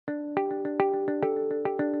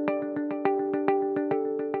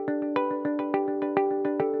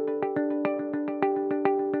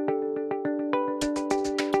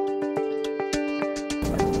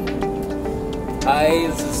Hi,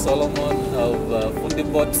 this is Solomon of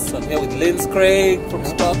Fundibots. I'm here with Linz from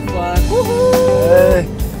SparkFun. Hey.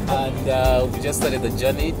 And we just started the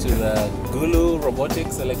journey to the Gulu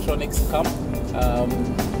Robotics Electronics Camp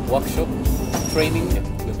workshop training.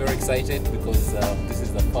 We're very excited because this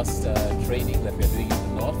is the first training that we're doing in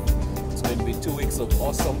the north. It's going to be 2 weeks of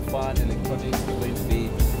awesome fun electronics. We're going to be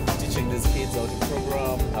teaching these kids how to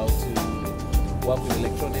program, how to work with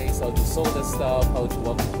electronics, how to solder stuff, how to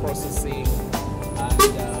work with processing.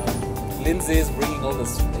 And Lindsay is bringing all the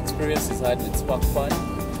experience he's had with SparkFun,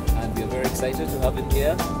 and we're very excited to have him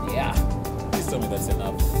here. Yeah, please tell me that's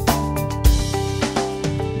enough.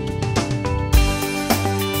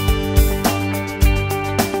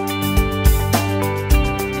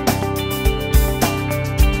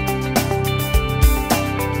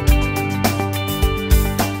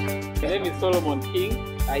 My name is Solomon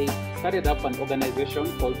King. I started up an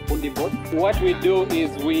organization called Fundibots. What we do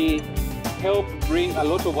is we help bring a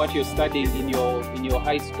lot of what you're studying in your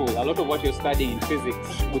high school, a lot of what you're studying in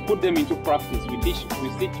physics. We put them into practice. We teach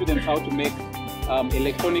students how to make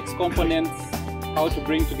electronics components, how to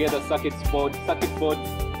bring together circuit boards,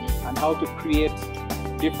 and how to create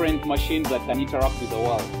different machines that can interact with the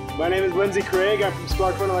world. My name is Lindsay Craig. I'm from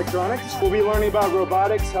SparkFun Electronics. We'll be learning about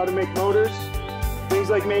robotics, how to make motors, things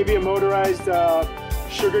like maybe a motorized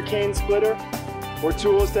sugarcane splitter, or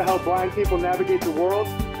tools to help blind people navigate the world.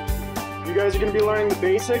 You guys are going to be learning the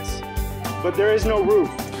basics, but there is no roof.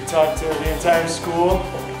 We talked to the entire school,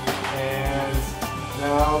 and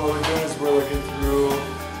now what we're doing is we're looking through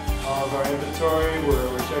all of our inventory,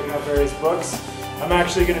 we're checking out various books. I'm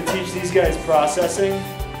actually going to teach these guys processing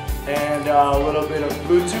and a little bit of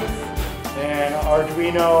Bluetooth and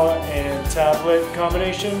Arduino and tablet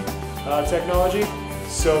combination technology.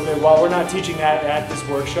 So that while we're not teaching that at this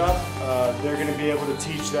workshop, they're going to be able to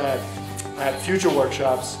teach that at future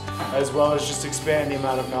workshops, as well as just expand the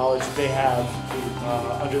amount of knowledge that they have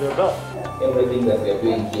under their belt. Everything that we are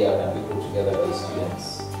doing here can be put together by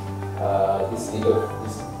students.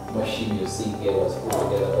 This machine you see here was put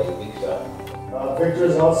together by Victor. Victor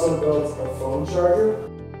has also built a phone charger.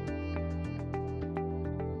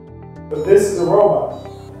 But this is a robot.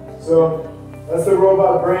 So that's the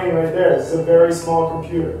robot brain right there. It's a very small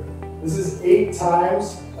computer. This is 8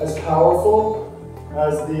 times as powerful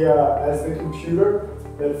as the computer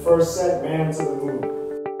that first sent man to the moon.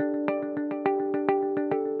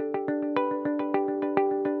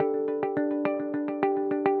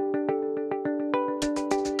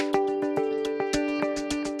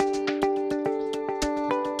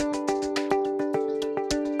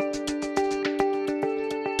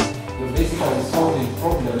 You're basically solving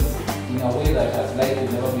problems in a way that has likely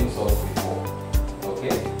never been solved before.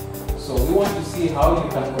 Okay? So we want to see how you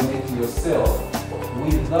can connect yourself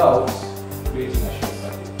without creating a short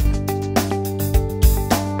circuit.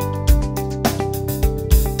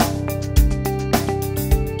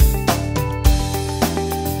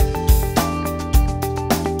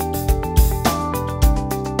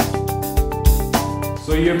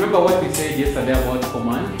 So you remember what we said yesterday about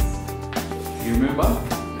commands? You remember?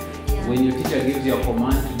 Yeah. When your teacher gives you a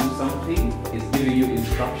command to do something, it's giving you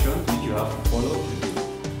instructions which you have to follow to do.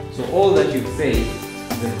 So all that you've said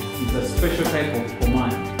is a special type of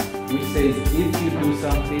command which says if you do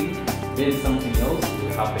something, then something else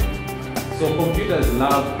will happen. So computers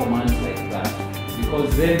love commands like that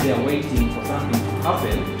because then they are waiting for something to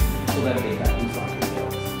happen so that they can do something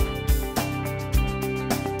else.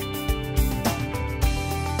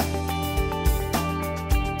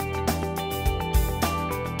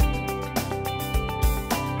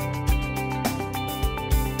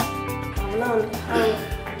 I learned how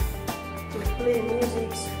to play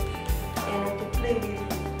music and to play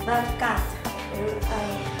with that cat. And I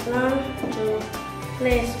learned to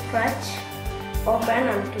play scratch, open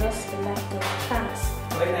and close the laptop hands.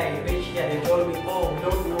 When I reached here, they told me, oh, we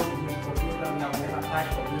don't know to use computer, we have never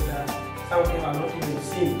touched computer, some of them have not even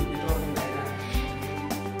seen, they told me like that.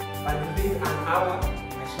 But within an hour,